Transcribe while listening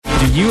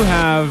you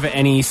have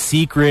any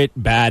secret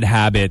bad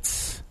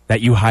habits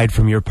that you hide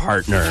from your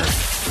partner?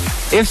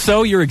 If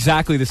so, you're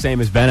exactly the same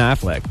as Ben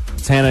Affleck.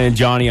 It's Hannah and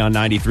Johnny on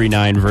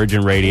 93.9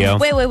 Virgin Radio.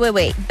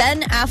 Wait.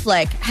 Ben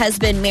Affleck has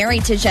been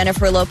married to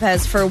Jennifer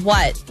Lopez for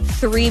what,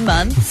 3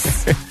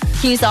 months?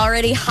 He's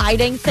already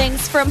hiding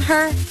things from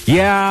her?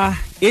 Yeah,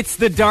 it's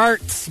the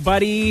darts,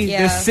 buddy.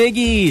 Yeah. The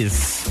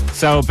ciggies.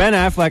 So Ben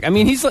Affleck, I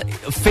mean, he's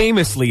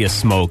famously a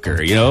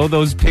smoker. You know,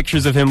 those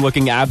pictures of him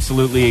looking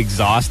absolutely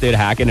exhausted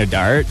hacking a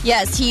dart.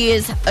 Yes, he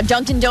is a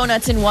Dunkin'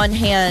 Donuts in one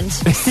hand,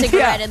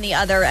 cigarette in the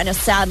other, and a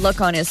sad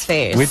look on his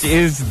face. Which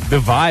is the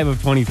vibe of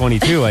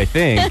 2022, I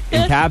think,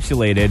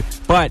 encapsulated.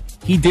 But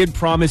he did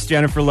promise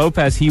Jennifer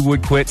Lopez he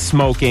would quit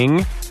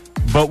smoking,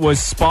 but was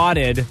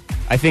spotted,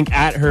 I think,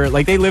 at her,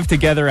 like they live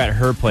together at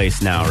her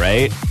place now,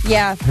 right?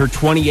 Yeah. Her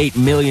 $28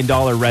 million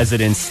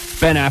residence.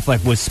 Ben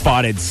Affleck was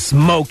spotted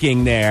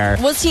smoking there.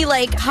 Was he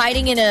like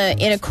hiding in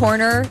a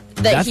corner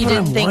that That's he what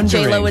didn't I'm think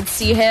wondering. J-Lo would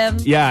see him?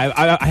 Yeah,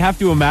 I have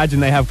to imagine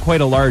they have quite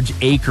a large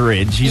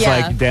acreage. He's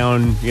like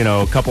down,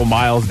 a couple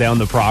miles down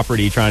the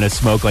property trying to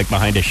smoke like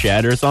behind a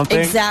shed or something.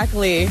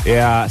 Exactly.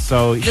 Yeah,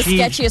 so The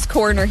sketchiest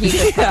corner he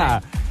could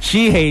find.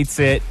 She hates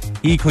it.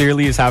 He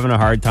clearly is having a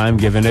hard time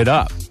giving it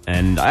up.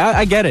 And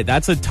I get it.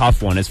 That's a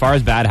tough one. As far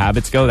as bad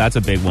habits go, that's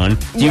a big one.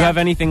 Do you have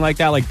anything like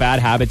that? Like bad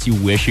habits you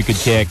wish you could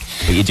kick,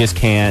 but you just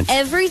can't?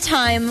 Every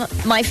time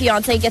my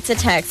fiance gets a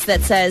text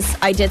that says,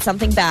 I did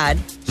something bad,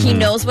 he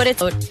knows what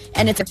it's,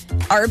 and it's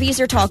Arby's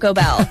or Taco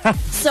Bell.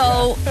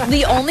 So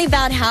the only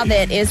bad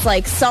habit is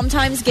like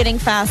sometimes getting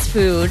fast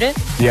food.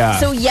 Yeah.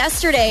 So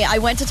yesterday I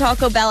went to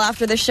Taco Bell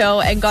after the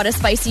show and got a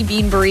spicy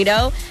bean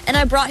burrito, and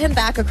I brought him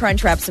back a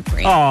Crunchwrap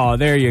Supreme. Oh,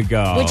 there you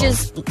go. Which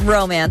is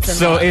romance and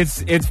so love.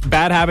 it's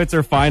bad habits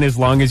are fine as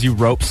long as you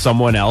rope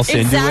someone else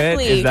into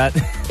it. Is that?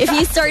 If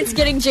he starts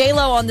getting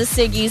J-Lo on the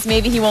ciggies,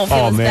 maybe he won't feel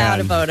as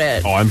bad about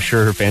it. Oh, I'm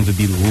sure her fans would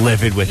be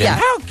livid with him.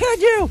 How could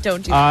you?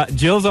 Don't do that.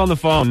 Jill's on the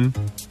phone.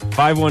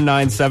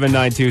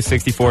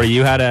 519-792-6040.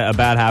 You had a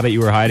bad habit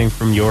you were hiding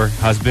from your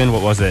husband.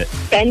 What was it?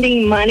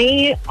 Spending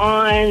money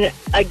on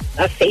a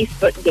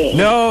Facebook game.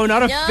 No,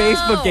 not a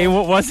Facebook game.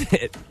 What was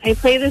it? I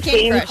play this Candy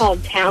game Crush.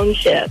 called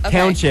Township. Okay.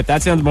 Township.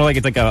 That sounds more like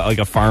it's like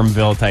a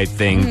Farmville type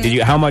thing.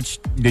 How much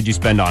did you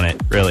spend on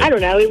it? Really? I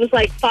don't know. It was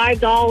like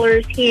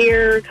 $5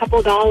 here, a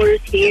couple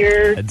dollars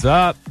here. Heads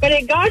up. But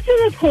it got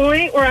to the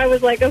point where I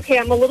was like, okay,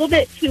 I'm a little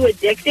bit too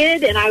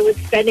addicted, and I was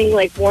spending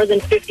like more than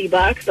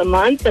 $50 a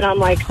month, and I'm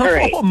like, all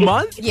right. A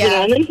month?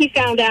 Yeah. And then he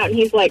found out, and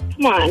he's like,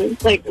 come on,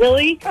 like,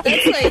 really?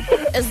 That's like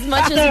as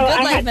much as So a Good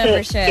I Life had to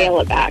membership. scale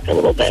it back a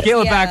little bit.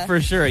 Scale it Yeah. back for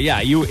sure.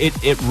 Yeah,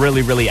 it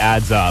really, really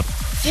adds up.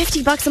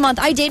 $50 a month.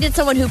 I dated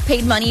someone who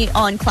paid money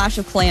on Clash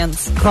of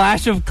Clans.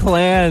 Clash of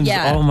Clans.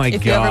 Yeah. Oh my God.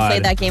 If you ever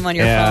played that game on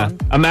your phone.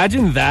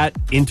 Imagine that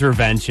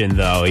intervention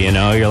though,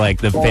 you're like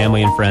the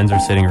family and friends are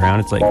sitting around.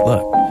 It's like,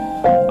 look,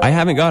 I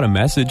haven't got a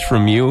message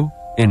from you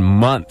in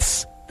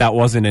months. That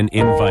wasn't an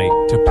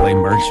invite to play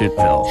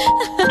Merchantville.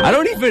 I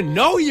don't even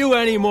know you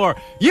anymore.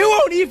 You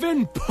won't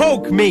even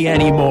poke me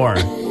anymore.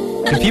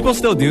 Do people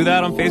still do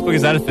that on Facebook?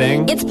 Is that a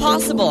thing? It's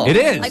possible. It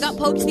is. I got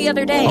poked the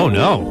other day. Oh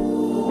no.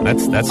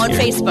 That's On scary.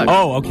 Facebook.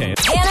 Oh, okay.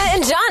 Hannah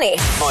and Johnny.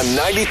 On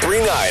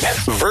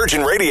 93.9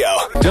 Virgin Radio.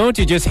 Don't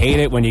you just hate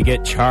it when you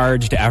get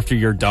charged after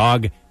your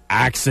dog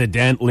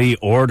accidentally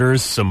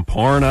orders some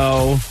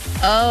porno?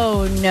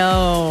 Oh,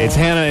 no. It's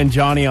Hannah and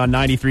Johnny on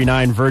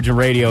 93.9 Virgin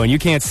Radio, and you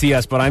can't see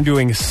us, but I'm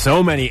doing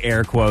so many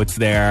air quotes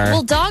there.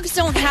 Well, dogs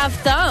don't have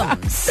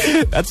thumbs.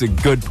 That's a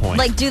good point.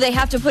 Like, do they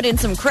have to put in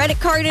some credit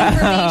card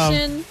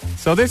information?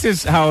 So this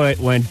is how it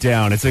went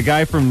down. It's a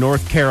guy from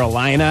North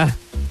Carolina.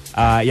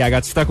 I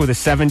got stuck with a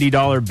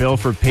 $70 bill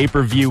for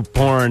pay-per-view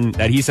porn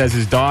that he says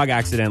his dog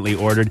accidentally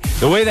ordered.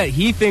 The way that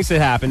he thinks it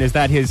happened is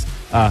that his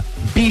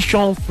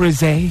Bichon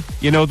Frise,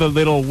 the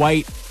little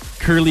white,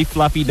 curly,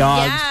 fluffy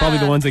dogs, Yeah. probably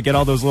the ones that get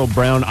all those little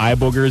brown eye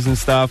boogers and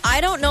stuff.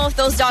 I don't know if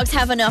those dogs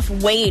have enough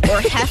weight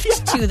or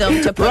heft to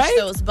them to push Right?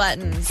 those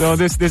buttons. So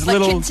this But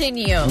little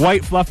continue.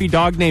 white, fluffy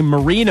dog named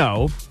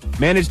Marino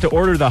managed to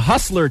order the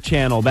Hustler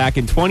channel back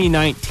in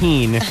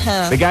 2019.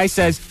 The guy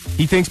says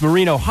he thinks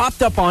Marino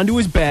hopped up onto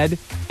his bed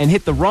and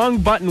hit the wrong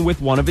button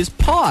with one of his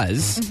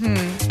paws.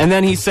 And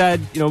then he said,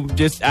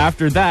 just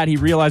after that, he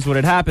realized what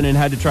had happened and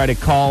had to try to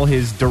call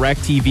his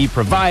DirecTV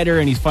provider,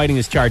 and he's fighting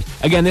this charge.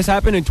 Again, this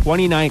happened in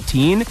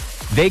 2019.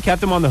 They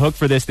kept him on the hook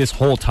for this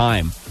whole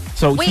time.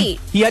 So Wait.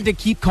 he had to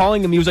keep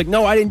calling them. He was like,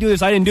 no, I didn't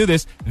do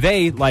this.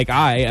 They, like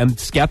I, am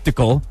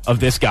skeptical of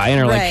this guy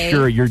and are like, Right.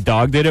 sure, your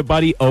dog did it,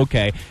 buddy?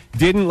 Okay.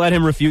 Didn't let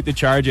him refute the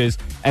charges,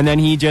 and then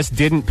he just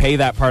didn't pay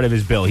that part of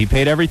his bill. He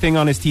paid everything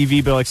on his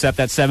TV bill except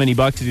that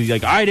 $70. He's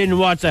like, I didn't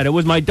watch that. It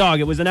was my dog.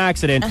 It was an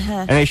accident.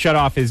 And they shut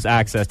off his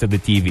access to the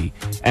TV.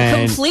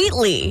 And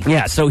Completely.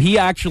 yeah, so he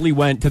actually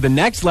went to the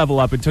next level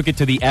up and took it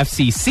to the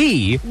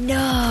FCC.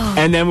 No.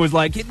 And then was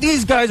like,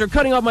 these guys are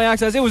cutting off my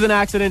access. It was an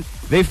accident.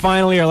 they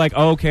finally are like,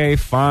 okay,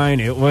 fine,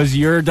 it was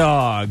your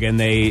dog. And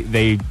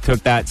they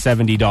took that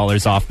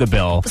 $70 off the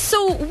bill.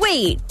 So,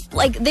 wait.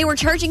 Like, they were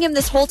charging him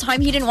this whole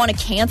time. He didn't want to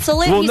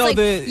cancel it? Well, He's no,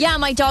 like, yeah,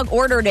 my dog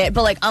ordered it,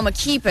 but, like, I'm going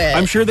to keep it.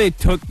 I'm sure they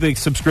took the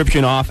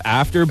subscription off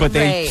after, but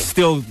they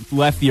still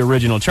left the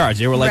original charge.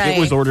 They were like, it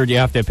was ordered, you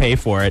have to pay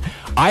for it.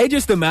 I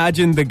just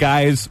imagined the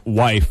guy's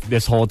wife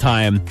this whole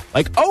time,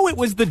 like, oh, it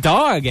was the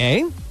dog,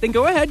 eh? Then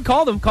go ahead,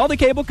 call them. Call the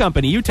cable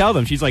company. You tell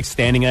them. She's, like,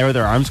 standing there with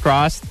her arms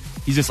crossed.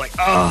 He's just like,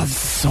 oh, this is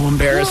so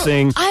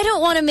embarrassing. Well, I don't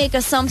want to make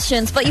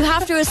assumptions, but you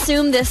have to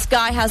assume this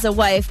guy has a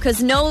wife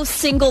because no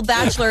single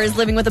bachelor is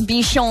living with a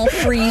Bichon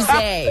Frise,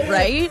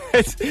 right?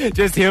 It's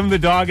just him, the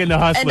dog, and the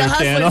Hustler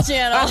channel.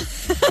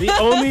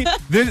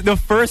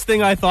 The first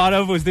thing I thought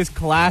of was this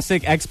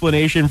classic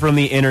explanation from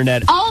the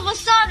internet. All of a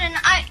sudden,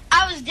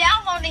 I was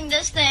downloading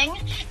this thing,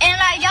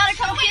 and I got a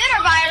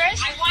computer virus.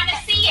 I want to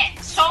see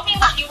it. Show me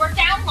what you were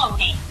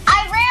downloading.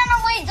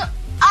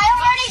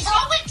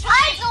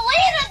 I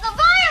deleted the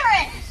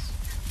virus!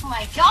 Oh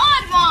my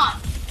God,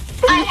 Mom!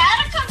 I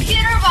had a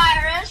computer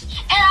virus,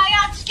 and I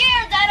got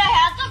scared that I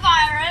had the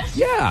virus.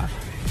 Yeah.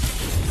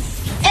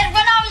 And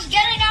when I was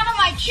getting out of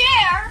my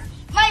chair,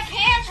 my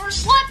pants were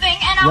slipping,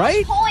 and I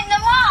was pulling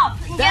them up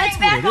and getting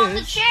back on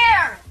the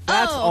chair.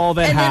 That's all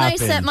that happened. And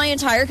then I set my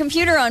entire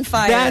computer on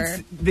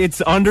fire.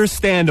 It's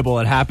understandable.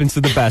 It happens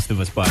to the best of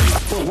us, buddy.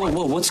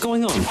 Whoa, what's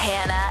going on?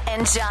 Hannah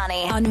and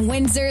Johnny on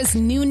Windsor's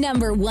new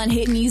 #1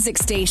 hit music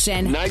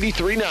station.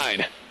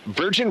 93.9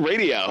 Virgin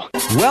Radio.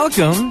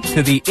 Welcome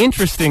to the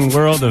interesting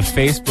world of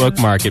Facebook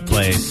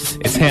Marketplace.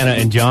 It's Hannah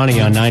and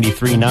Johnny on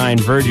 93.9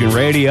 Virgin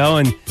Radio,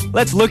 and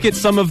let's look at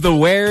some of the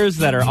wares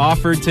that are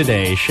offered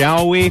today,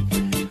 shall we?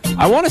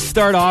 I want to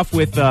start off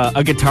with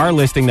a guitar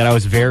listing that I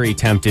was very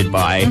tempted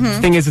by.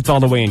 Thing is, it's all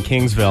the way in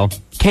Kingsville.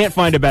 Can't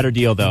find a better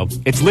deal, though.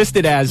 It's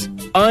listed as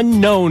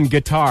unknown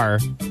guitar,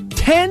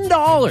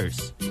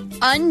 $10.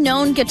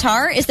 Unknown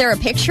guitar? Is there a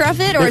picture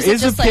of it, or is there it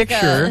just a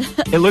picture.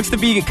 It looks to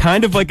be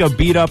kind of like a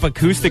beat-up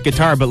acoustic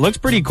guitar, but looks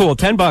pretty cool.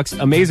 $10,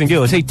 amazing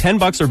deal. They say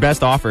 $10 or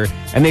best offer,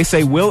 and they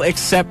say we'll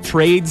accept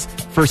trades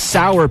for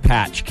Sour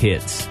Patch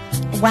Kids.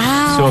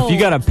 Wow. So if you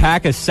got a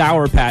pack of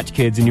Sour Patch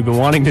Kids and you've been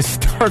wanting to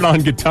start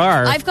on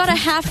guitar... I've got a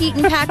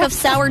half-eaten pack of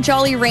Sour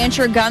Jolly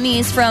Rancher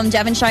gummies from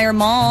Devonshire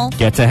Mall.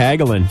 Get to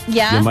haggling.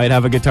 Yeah. You might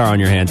have a guitar on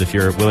your hands if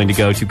you're willing to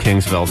go to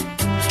Kingsville.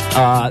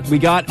 We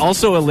got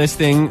also a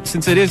listing,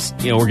 since it is,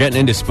 we're getting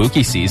into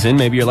spooky season.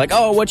 Maybe you're like,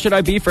 oh, what should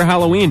I be for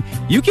Halloween?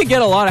 You could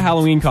get a lot of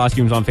Halloween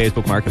costumes on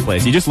Facebook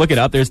Marketplace. You just look it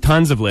up. There's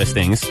tons of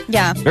listings.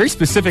 Yeah. Very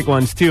specific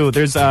ones, too.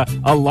 There's a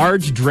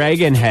large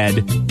dragon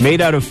head made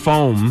out of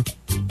foam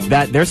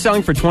that they're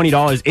selling for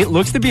 $20. It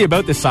looks to be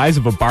about the size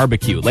of a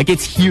barbecue. Like,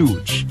 it's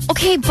huge.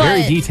 Okay, but...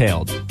 very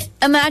detailed.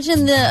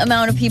 Imagine the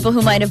amount of people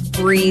who might have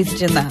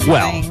breathed in that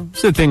thing.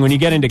 It's the thing when you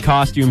get into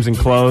costumes and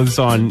clothes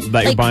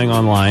that you're buying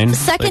online.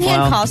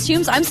 Secondhand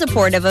costumes, I'm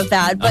supportive of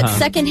that. But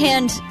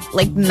secondhand,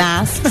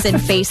 masks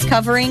and face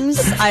coverings,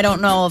 I don't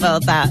know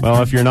about that.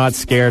 Well, if you're not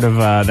scared of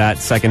that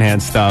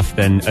secondhand stuff,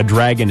 then a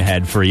dragon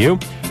head for you.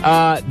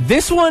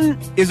 This one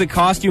is a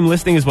costume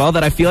listing as well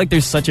that I feel like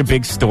there's such a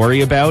big story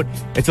about.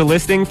 It's a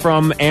listing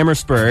from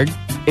Amherstburg.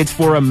 It's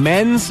for a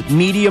men's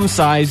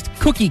medium-sized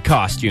cookie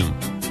costume.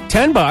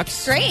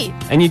 $10. Great.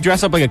 And you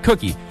dress up like a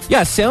cookie.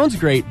 Yeah, sounds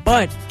great,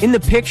 but in the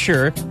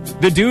picture,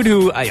 the dude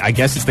who, I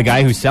guess it's the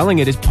guy who's selling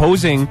it, is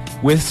posing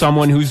with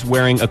someone who's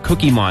wearing a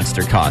Cookie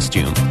Monster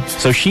costume.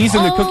 So she's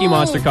in the Cookie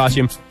Monster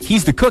costume.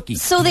 He's the cookie.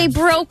 So they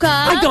broke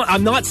up?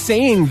 I'm not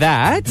saying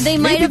that. They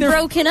might have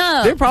broken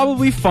up. They're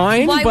probably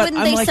fine. Why wouldn't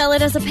they sell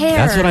it as a pair?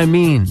 That's what I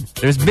mean.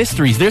 There's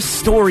mysteries. There's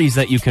stories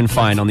that you can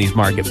find on these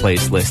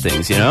marketplace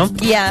listings,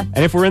 Yeah.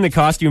 And if we're in the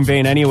costume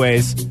vein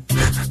anyways...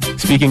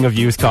 Speaking of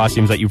used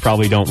costumes that you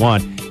probably don't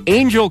want,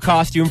 angel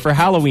costume for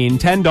Halloween,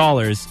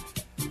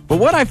 $10. But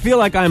what I feel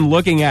like I'm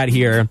looking at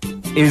here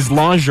is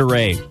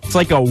lingerie. It's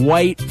like a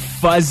white,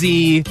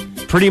 fuzzy,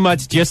 pretty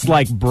much just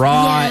like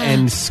bra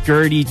and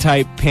skirty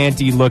type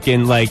panty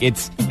looking. Like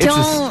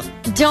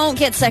Don't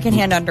get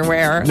secondhand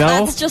underwear. No?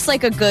 That's just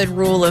like a good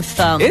rule of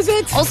thumb. Is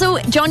it? Also,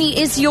 Johnny,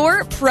 is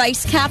your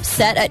price cap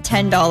set at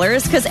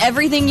 $10? Because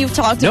everything you've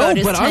talked about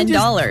is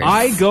 $10.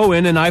 I go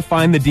in and I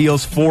find the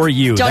deals for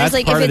you. Johnny's That's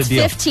like, part if of the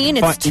it's deal. 15,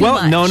 it's too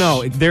much.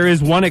 No. There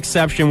is one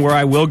exception where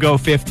I will go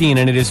 15,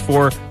 and it is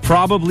for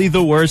probably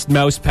the worst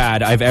mouse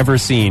pad I've ever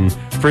seen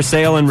for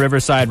sale in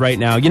Riverside right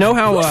now. You know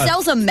how... Who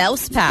sells a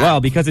mouse pad? Well,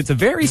 because it's a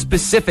very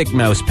specific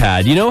mouse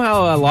pad. You know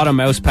how a lot of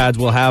mouse pads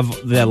will have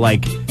the,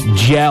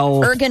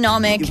 gel...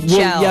 ergonomic well,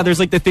 gel. Yeah, there's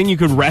the thing you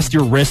could rest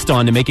your wrist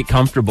on to make it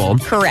comfortable.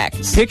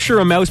 Correct. Picture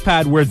a mouse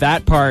pad where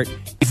that part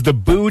is the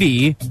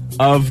booty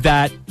of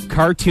that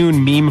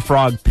cartoon meme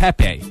frog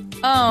Pepe.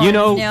 Oh, you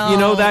know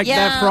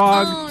that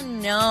frog? Oh,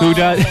 no. Who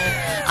does...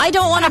 I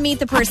don't want to meet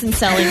the person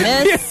selling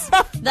this.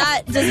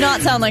 That does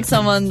not sound like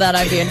someone that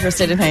I'd be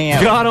interested in hanging out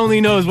with. God only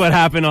knows what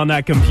happened on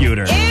that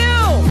computer.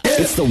 Ew!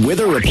 It's the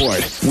Wither Report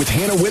with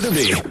Hannah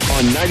Witherby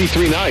on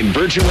 93.9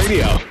 Virgin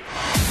Radio.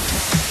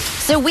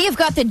 So we have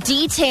got the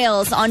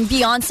details on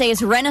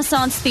Beyonce's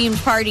Renaissance-themed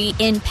party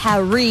in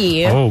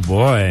Paris. Oh,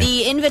 boy.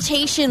 The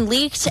invitation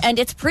leaked, and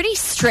it's pretty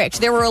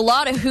strict. There were a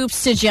lot of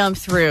hoops to jump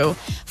through.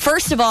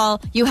 First of all,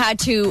 you had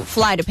to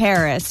fly to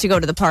Paris to go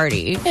to the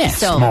party.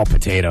 So small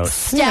potatoes.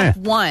 Step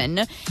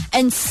one.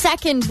 And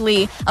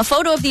secondly, a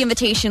photo of the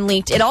invitation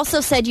leaked. It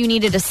also said you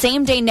needed a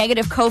same-day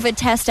negative COVID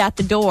test at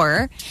the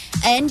door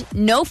and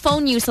no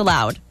phone use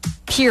allowed,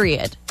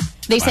 period.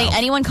 They say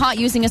anyone caught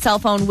using a cell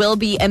phone will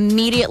be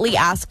immediately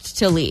asked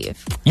to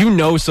leave. You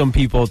know some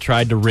people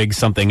tried to rig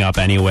something up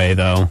anyway,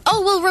 though.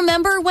 Oh, well,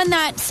 remember when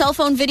that cell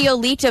phone video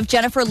leaked of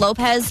Jennifer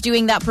Lopez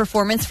doing that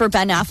performance for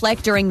Ben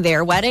Affleck during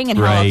their wedding and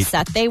how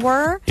upset they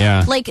were?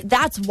 Yeah. Like,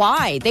 that's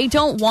why. They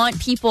don't want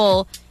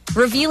people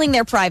revealing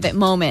their private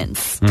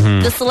moments.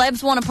 The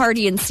celebs want to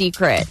party in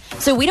secret.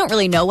 So we don't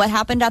really know what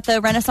happened at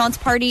the Renaissance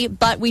party,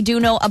 but we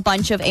do know a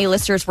bunch of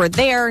A-listers were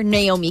there.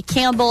 Naomi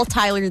Campbell,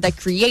 Tyler, the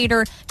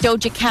Creator,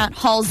 Doja Cat,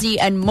 Halsey,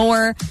 and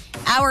more.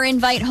 Our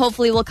invite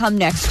hopefully will come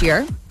next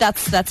year.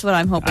 That's what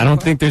I'm hoping I don't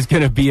for. think there's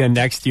going to be a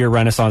next year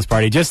Renaissance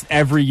party. Just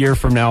every year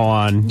from now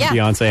on,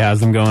 Beyonce has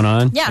them going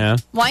on. Yeah,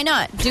 why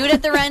not? Do it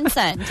at the Ren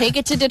Cent. Take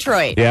it to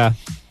Detroit. Yeah.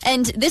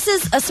 And this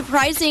is a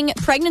surprising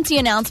pregnancy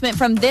announcement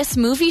from this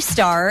movie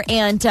star,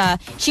 and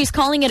she's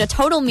calling it a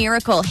total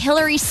miracle.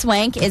 Hilary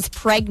Swank is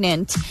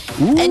pregnant.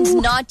 Ooh.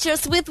 And not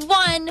just with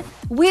one,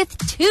 with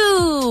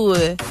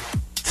two.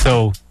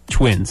 So,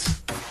 twins.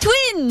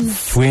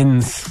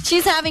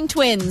 She's having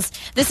twins.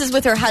 This is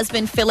with her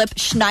husband, Philip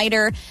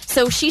Schneider.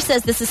 So she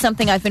says, this is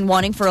something I've been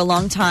wanting for a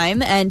long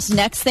time. And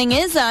next thing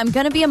is, I'm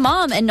going to be a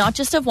mom, and not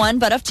just of one,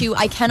 but of two.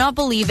 I cannot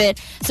believe it.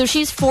 So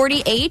she's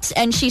 48,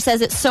 and she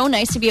says it's so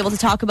nice to be able to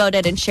talk about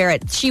it and share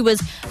it. She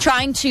was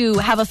trying to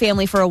have a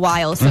family for a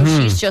while, so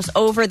she's just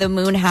over the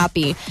moon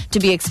happy to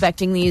be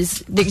expecting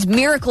these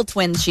miracle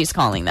twins, she's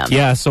calling them.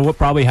 Yeah, so what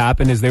probably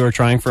happened is they were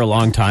trying for a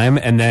long time,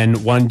 and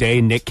then one day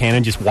Nick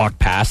Cannon just walked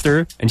past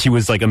her, and she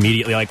was like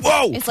immediately like,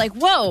 whoa! It's like,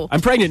 whoa. I'm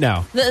pregnant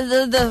now.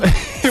 The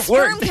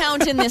sperm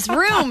count in this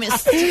room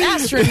is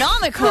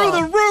astronomical. Through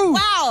the roof.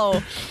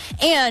 Wow.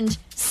 And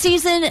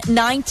season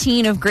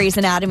 19 of Grey's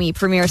Anatomy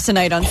premieres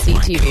tonight on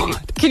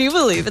CTV. Can you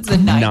believe it's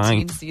been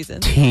 19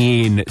 seasons?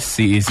 19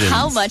 seasons.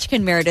 How much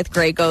can Meredith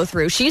Grey go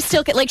through? She's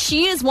still,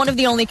 she is one of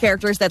the only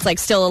characters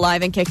that's, still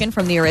alive and kicking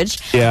from the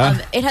original.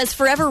 Yeah. It has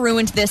forever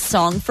ruined this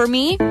song for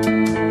me.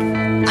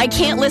 I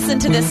can't listen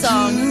to this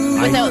song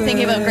without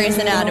thinking about Grey's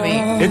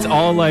Anatomy. It's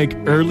all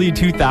early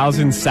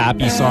 2000s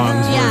sappy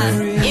songs.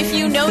 Yeah. If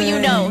you know, you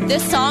know.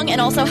 This song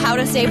and also How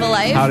to Save a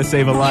Life. How to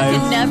Save a Life. You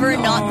can never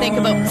not think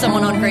about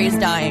someone on Grey's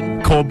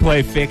dying.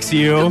 Coldplay, Fix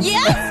You.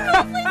 Yes!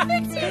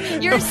 Coldplay, Fix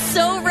You. You're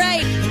so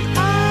right.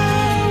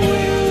 I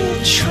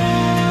will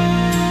try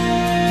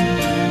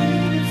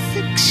to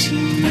fix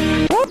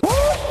you.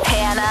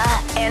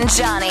 Hannah and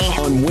Johnny.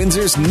 On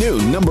Windsor's new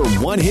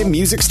 #1 hit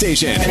music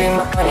station. Come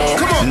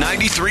on.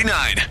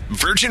 93.9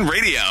 Virgin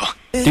Radio.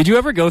 Did you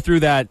ever go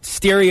through that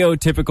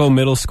stereotypical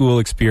middle school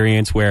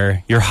experience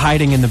where you're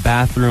hiding in the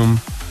bathroom,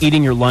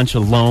 eating your lunch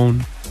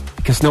alone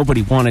because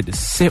nobody wanted to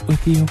sit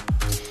with you?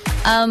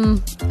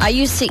 I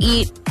used to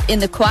eat in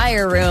the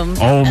choir room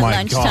at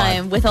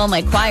lunchtime with all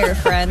my choir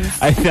friends.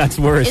 That's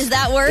worse. Is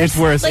that worse? It's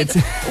worse.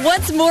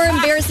 What's more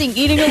embarrassing,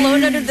 eating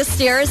alone under the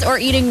stairs or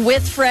eating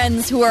with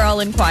friends who are all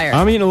in choir?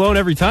 I'm eating alone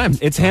every time.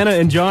 It's Hannah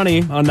and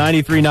Johnny on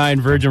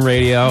 93.9 Virgin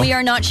Radio. We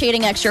are not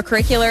shading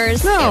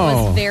extracurriculars.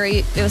 No.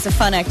 It was a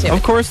fun activity.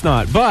 Of course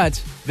not. But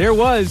there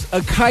was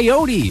a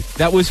coyote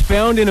that was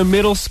found in a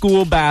middle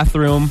school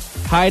bathroom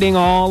hiding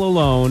all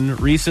alone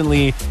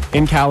recently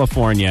in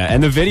California.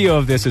 And the video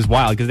of this is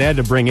wild because they had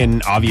to bring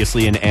in,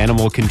 obviously, an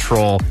animal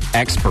control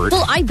expert.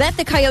 Well, I bet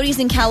the coyotes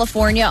in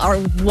California are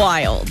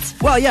wild.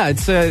 Well, yeah,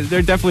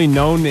 they're definitely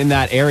known in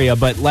that area,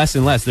 but less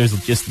and less. There's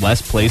just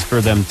less place for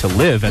them to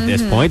live at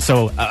this point.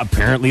 So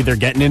apparently they're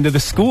getting into the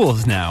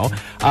schools now.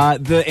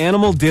 The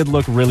animal did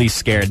look really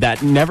scared.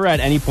 That never at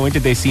any point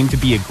did they seem to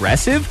be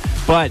aggressive,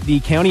 but the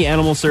county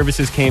animal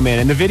services came in,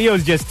 and the video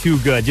is just too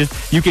good.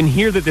 You can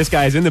hear that this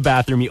guy is in the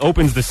bathroom. He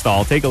opens the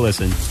stall. Take a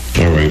listen.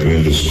 All right, we're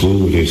in the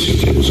school. They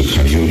said there was a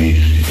coyote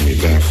in the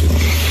bathroom.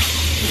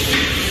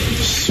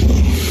 So,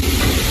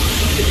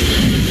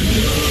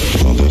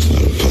 well, that's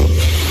not a pup.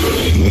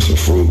 That's a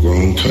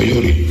full-grown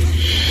coyote.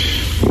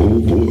 Oh,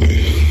 boy.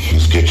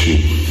 Let's get you.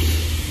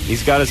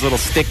 He's got his little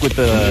stick with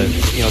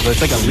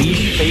it's like a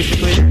leash,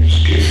 basically.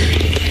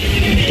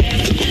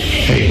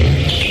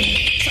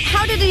 Hey, So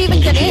how did it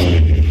even get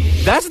in?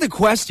 That's the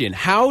question.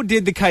 How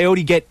did the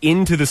coyote get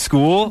into the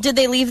school? Did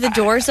they leave the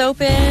doors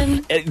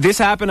open? This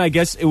happened, I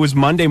guess, it was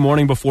Monday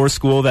morning before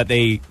school that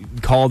they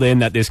called in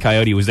that this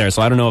coyote was there.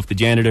 So I don't know if the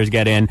janitors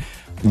get in.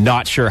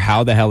 Not sure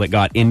how the hell it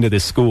got into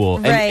the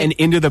school and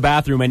into the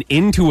bathroom and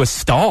into a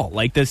stall.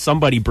 Does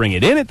somebody bring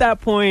it in at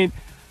that point?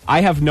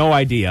 I have no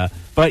idea.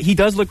 But he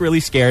does look really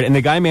scared, and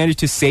the guy managed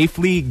to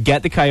safely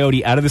get the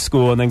coyote out of the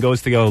school and then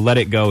goes to let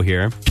it go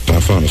here. I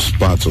found a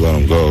spot to let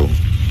him go.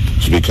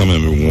 It's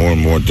becoming more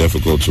and more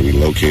difficult to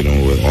relocate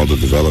them with all the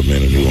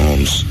development and new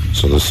homes.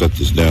 So let's set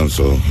this down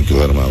so we can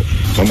let them out.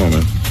 Come on,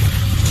 man.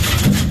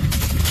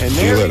 And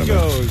there later, he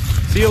goes.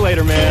 See you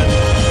later, man.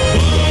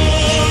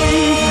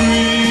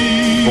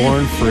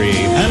 Born free.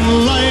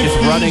 Just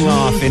running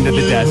off into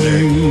the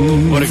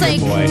desert. What a It's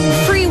good like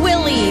boy. Free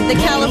Willy, the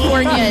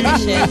California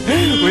edition.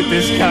 With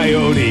this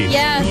coyote.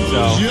 Yeah.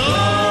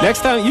 So,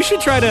 next time, you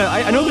should try to...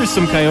 I know there's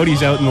some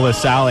coyotes out in the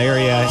LaSalle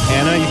area.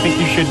 Hannah, you think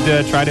you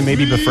should try to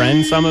maybe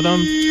befriend some of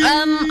them?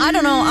 I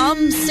don't know.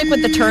 I'm sick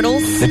with the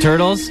turtles. The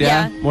turtles?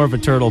 Yeah. More of a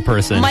turtle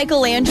person.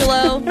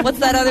 Michelangelo. What's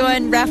that other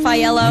one?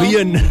 Raffaello.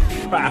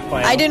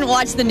 Raphael. I didn't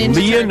watch the Ninja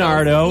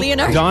Leonardo.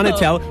 Turtles.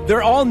 Donatello.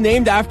 They're all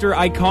named after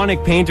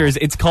iconic painters.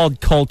 It's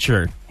called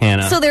culture,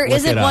 Hannah. So there Look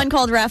isn't it up. one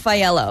called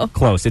Raffaello.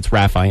 Close. It's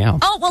Raphael.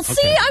 Oh, well,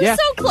 see, I'm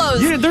so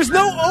close. Yeah, there's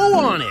no O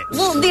on it.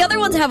 Well, the other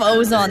ones have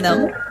O's on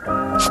them.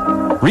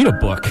 Read a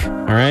book,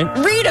 all right?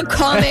 Read a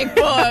comic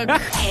book.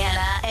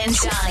 Hannah and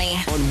Johnny.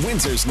 On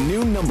Windsor's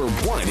new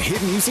 #1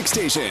 hit music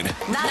station.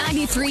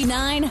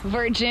 93.9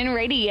 Virgin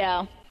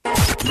Radio.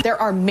 There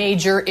are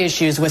major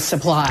issues with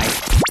supply.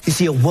 You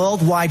see a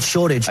worldwide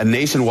shortage. A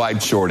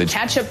nationwide shortage.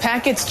 Ketchup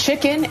packets,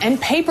 chicken, and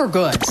paper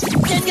goods.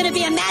 There's going to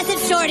be a massive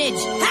shortage.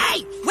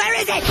 Hey,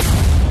 where is it?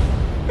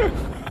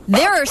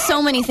 There are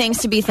so many things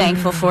to be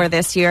thankful for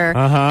this year.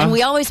 And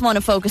we always want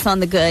to focus on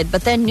the good,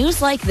 but then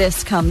news like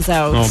this comes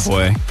out. Oh,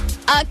 boy.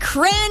 A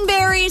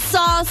cranberry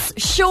sauce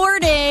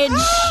shortage.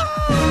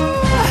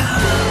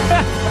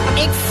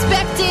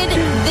 Expected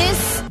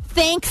this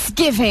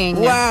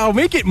Thanksgiving. Wow,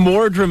 make it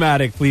more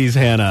dramatic, please,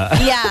 Hannah.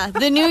 Yeah,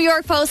 the New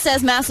York Post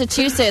says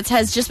Massachusetts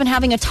has just been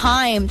having a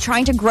time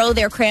trying to grow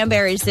their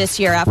cranberries this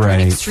year after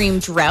an extreme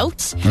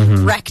drought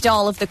wrecked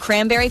all of the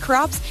cranberry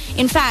crops.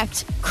 In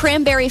fact,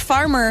 cranberry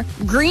farmer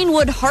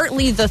Greenwood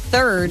Hartley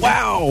III,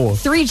 wow,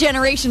 3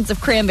 generations of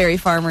cranberry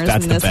farmers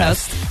in this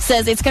house,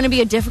 says it's going to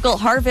be a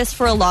difficult harvest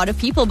for a lot of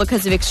people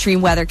because of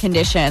extreme weather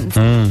conditions.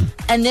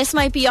 And this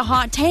might be a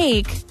hot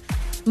take,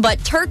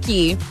 but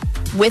turkey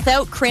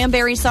without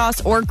cranberry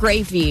sauce or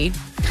gravy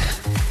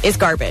is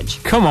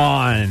garbage. Come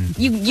on.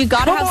 You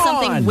got to have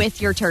something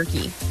with your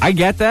turkey. I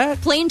get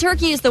that. Plain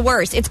turkey is the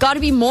worst. It's got to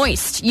be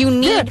moist. You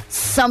need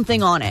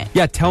something on it.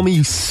 Yeah, tell me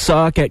you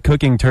suck at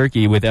cooking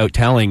turkey without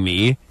telling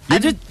me. You're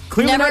just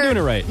clearly not doing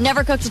it right.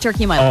 Never cooked a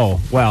turkey in my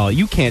life. Oh, well,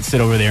 you can't sit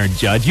over there and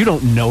judge. You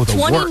don't know the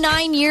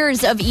 29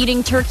 years of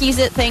eating turkeys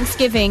at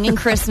Thanksgiving and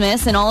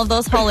Christmas and all of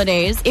those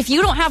holidays. If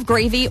you don't have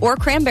gravy or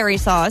cranberry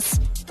sauce,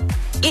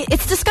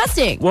 it's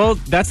disgusting. Well,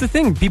 that's the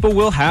thing. People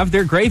will have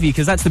their gravy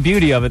because that's the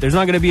beauty of it. There's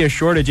not going to be a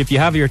shortage. If you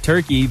have your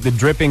turkey, the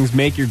drippings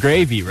make your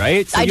gravy,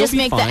 right? So I just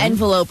make the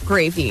envelope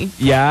gravy.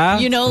 Yeah?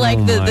 You know,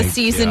 like the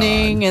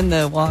seasoning and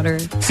the water.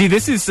 See,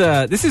 this is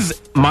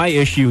my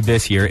issue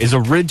this year is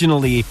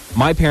originally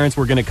my parents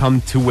were going to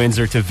come to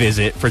Windsor to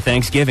visit for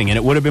Thanksgiving, and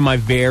it would have been my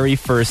very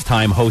first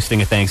time hosting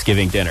a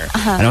Thanksgiving dinner.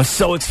 And I was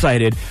so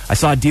excited. I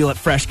saw a deal at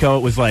Freshco.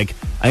 It was like,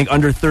 I think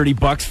under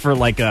 $30 for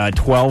like a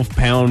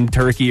 12-pound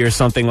turkey or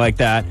something like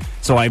that.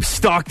 So I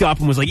stocked up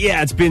and was like,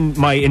 yeah, it's been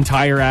my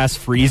entire ass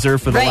freezer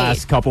for the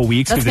last couple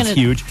weeks because it's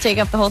huge. Take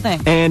up the whole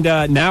thing. And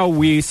now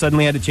we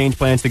suddenly had to change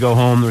plans to go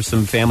home. There's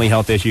some family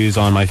health issues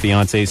on my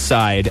fiance's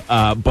side.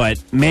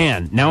 But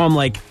man, now I'm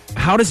like,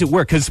 how does it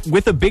work? Because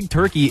with a big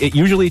turkey, it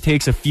usually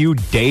takes a few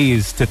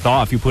days to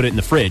thaw if you put it in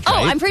the fridge,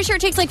 right? Oh, I'm pretty sure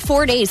it takes like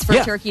 4 days for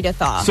a turkey to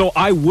thaw. So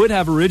I would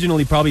have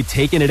originally probably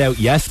taken it out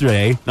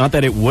yesterday. Not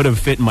that it would have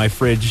fit in my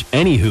fridge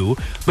anywho.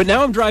 But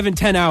now I'm driving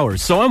 10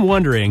 hours. So I'm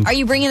wondering... Are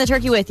you bringing the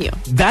turkey with you?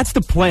 That's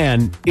the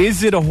plan.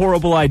 Is it a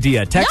horrible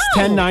idea? Text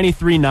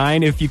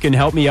 10939 if you can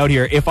help me out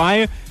here.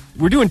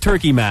 We're doing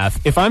turkey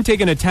math. If I'm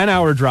taking a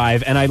 10-hour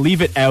drive and I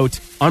leave it out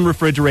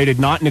unrefrigerated,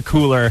 not in a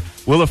cooler,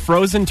 will a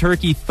frozen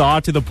turkey thaw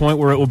to the point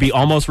where it will be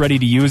almost ready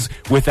to use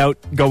without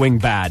going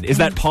bad? Is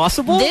that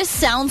possible? This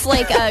sounds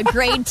like a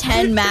grade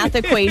 10 math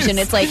equation.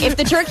 It's like if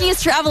the turkey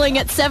is traveling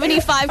at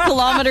 75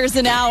 kilometers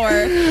an hour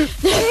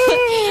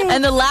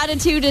and the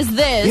latitude is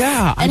this,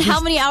 and how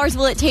many hours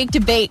will it take to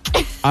bake?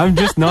 I'm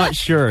just not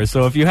sure.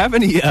 So if you have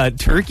any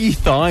turkey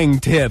thawing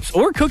tips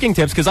or cooking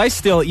tips, because I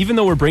still, even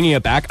though we're bringing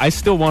it back, I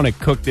still want to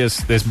cook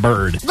this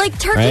bird. Like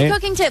turkey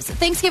cooking tips,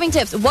 Thanksgiving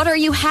tips. What are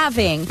you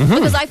having?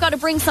 Because I've got to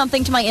bring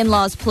something to my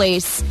in-laws'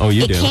 place. Oh,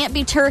 you do? It do? can't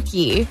be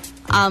turkey.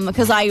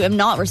 Because I am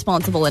not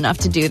responsible enough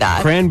to do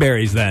that.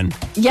 Cranberries, then.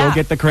 Yeah. Go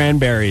get the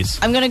cranberries.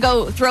 I'm going to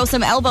go throw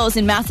some elbows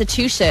in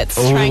Massachusetts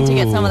trying to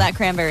get some of that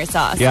cranberry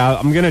sauce. Yeah,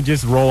 I'm going to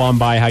just roll on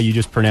by how you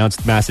just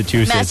pronounced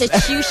Massachusetts.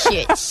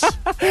 Massachusetts.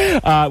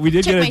 We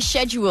did Check get my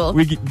schedule.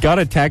 We got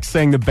a text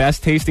saying the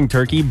best tasting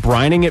turkey,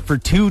 brining it for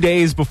 2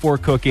 days before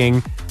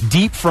cooking,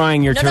 deep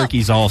frying your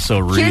turkey's also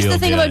real Here's the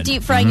thing good. about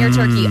deep frying your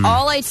turkey.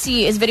 All I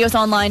see is videos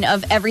online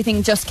of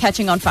everything just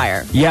catching on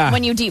fire. Yeah.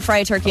 When you deep fry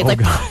a turkey,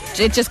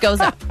 it just goes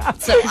up.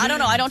 So I don't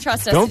know. I don't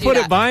trust us Don't to do put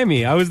that. it by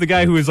me. I was the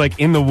guy who was like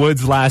in the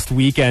woods last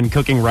weekend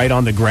cooking right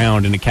on the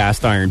ground in a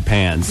cast iron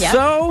pan. Yeah.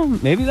 So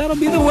maybe that'll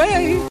be the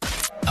way.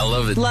 I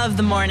love it. Love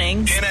the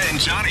mornings. Hannah and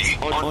Johnny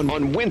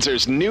on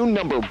Windsor's new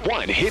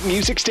 #1 hit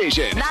music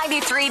station.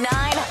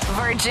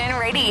 93.9 Virgin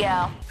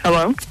Radio.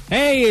 Hello.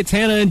 Hey, it's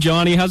Hannah and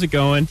Johnny. How's it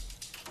going?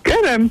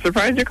 Good. I'm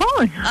surprised you're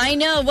calling. I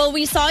know. Well,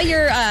 we saw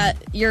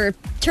your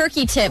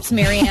turkey tips,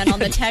 Marianne, on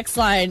the text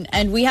line,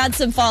 and we had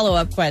some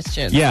follow-up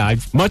questions. Yeah,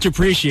 much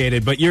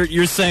appreciated. But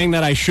you're saying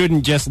that I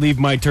shouldn't just leave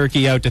my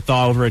turkey out to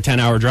thaw over a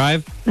 10-hour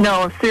drive?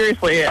 No,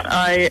 seriously.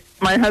 My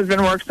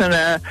husband works in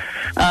a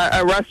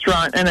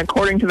restaurant, and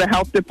according to the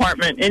health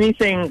department,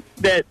 anything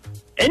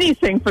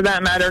for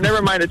that matter,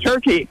 never mind a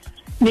turkey,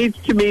 needs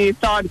to be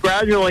thawed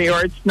gradually,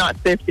 or it's not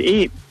safe to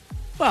eat.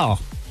 Well,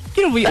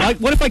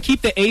 what if I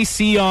keep the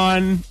AC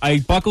on, I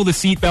buckle the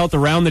seatbelt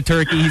around the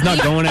turkey, he's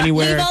not going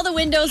anywhere? Leave all the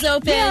windows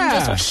open.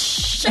 Yeah.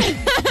 Just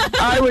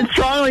I would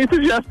strongly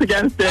suggest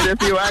against it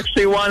if you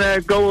actually want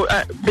to go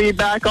be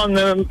back on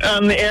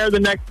the air the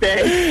next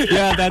day.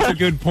 Yeah, that's a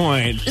good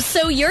point.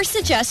 So your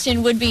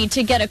suggestion would be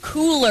to get a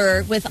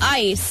cooler with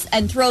ice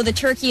and throw the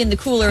turkey in the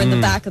cooler in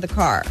the back of the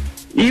car.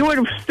 You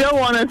would still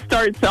want to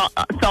start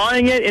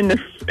thawing it in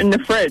the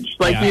fridge.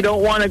 You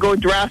don't want to go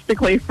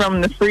drastically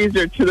from the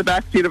freezer to the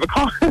back seat of a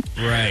car.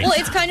 Right. Well,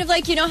 it's kind of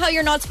like, you know how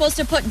you're not supposed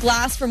to put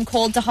glass from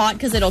cold to hot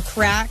because it'll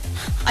crack?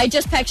 I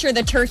just picture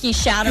the turkey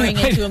shattering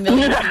into a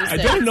million pieces. I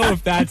don't know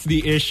if that's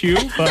the issue,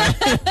 but...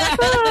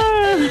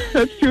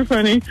 That's too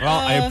funny. Well,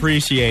 I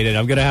appreciate it.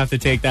 I'm going to have to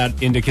take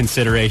that into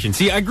consideration.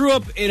 See, I grew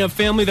up in a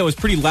family that was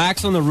pretty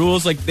lax on the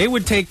rules. Like, they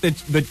would take the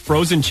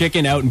frozen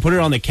chicken out and put it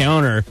on the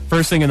counter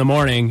first thing in the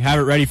morning, have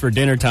it ready for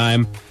dinner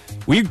time.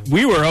 We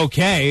were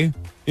okay,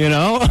 you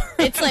know?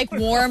 It's like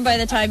warm by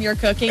the time you're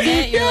cooking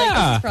it. You're like,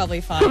 this is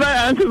probably fine. So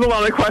that answers a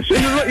lot of questions,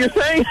 is what you're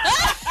saying?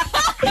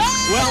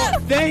 Well,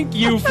 thank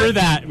you for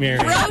that, Mary.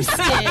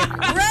 Roasted.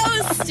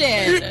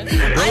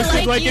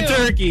 Roasted like a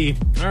turkey.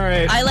 All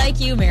right. I like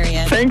you,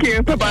 Marianne. Thank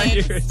you. Bye-bye.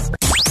 Cheers.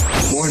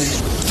 Morning.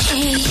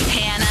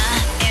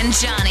 Hannah and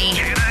Johnny.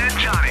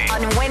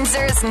 On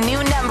Windsor's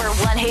new number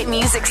one hit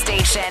music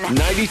station.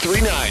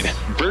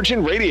 93.9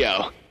 Virgin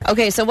Radio.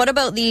 Okay, so what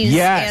about these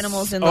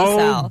animals in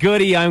LaSalle? Oh,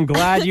 goody. I'm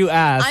glad you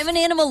asked. I'm an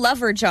animal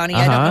lover, Johnny.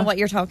 I don't know what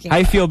you're talking about.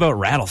 How do you feel about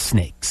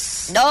rattlesnakes?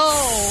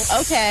 No.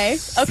 Okay.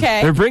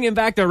 They're bringing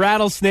back the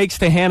rattlesnakes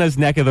to Hannah's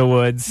neck of the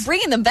woods.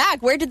 Bringing them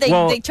back? Where did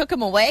they took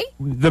them away?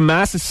 The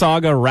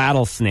Massasauga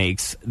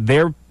rattlesnakes,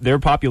 their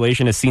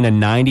population has seen a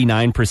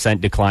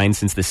 99% decline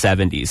since the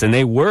 70s. And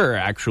they were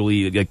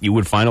actually, you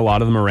would find a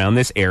lot of them around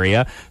this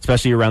area,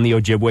 especially around the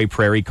Ojibwe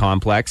Prairie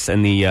Complex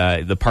and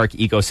the park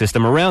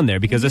ecosystem around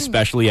there, because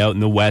especially out in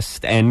the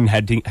west end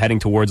heading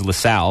towards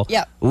LaSalle,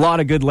 a lot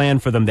of good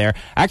land for them there.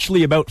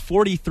 Actually, about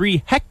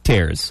 43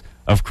 hectares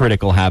of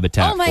critical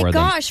habitat for them. Oh my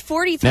gosh,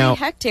 43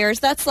 hectares.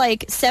 That's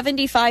like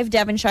 75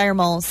 Devonshire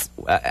malls.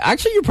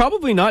 Actually, you're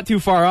probably not too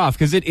far off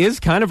because it is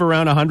kind of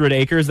around 100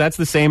 acres. That's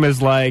the same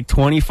as like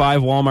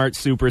 25 Walmart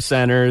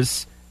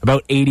supercenters,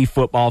 about 80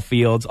 football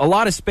fields. A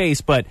lot of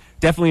space, but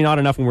definitely not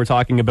enough when we're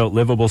talking about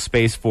livable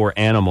space for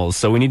animals.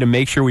 So we need to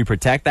make sure we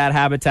protect that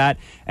habitat.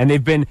 And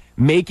they've been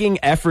making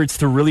efforts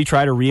to really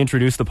try to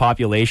reintroduce the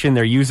population.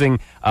 They're using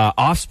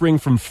offspring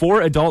from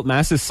 4 adult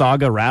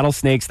Massasauga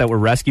rattlesnakes that were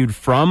rescued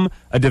from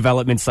a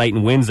development site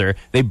in Windsor.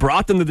 They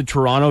brought them to the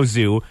Toronto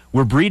Zoo.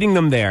 We're breeding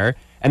them there.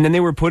 And then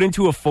they were put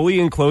into a fully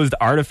enclosed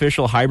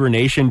artificial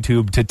hibernation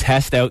tube to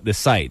test out the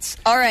sites.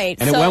 All right.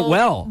 And it went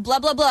well. Blah,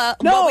 blah, blah.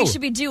 No. What we should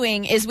be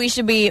doing is we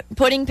should be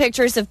putting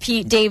pictures of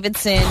Pete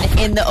Davidson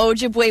in the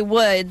Ojibwe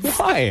woods.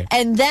 Why?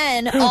 And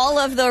then all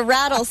of the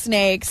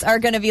rattlesnakes are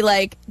going to be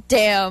like,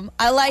 damn,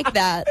 I like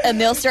that. And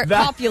they'll start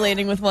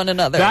copulating with one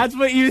another. That's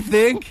what you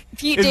think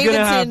Pete is going to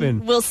Davidson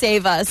happen. will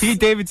save us. Pete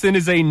Davidson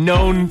is a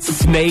known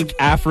snake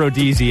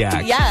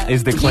aphrodisiac. Yeah.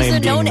 Is the claim he's a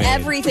known being made.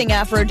 everything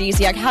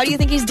aphrodisiac. How do you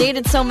think he's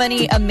dated so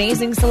many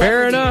amazing celebrities?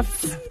 Fair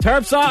enough.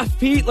 Tarps off,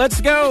 Pete. Let's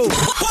go.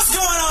 What's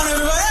going on,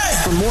 everybody?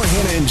 For more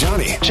Hannah and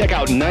Johnny, check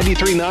out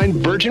 93.9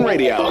 Virgin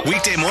Radio.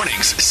 Weekday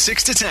mornings,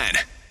 6 to 10.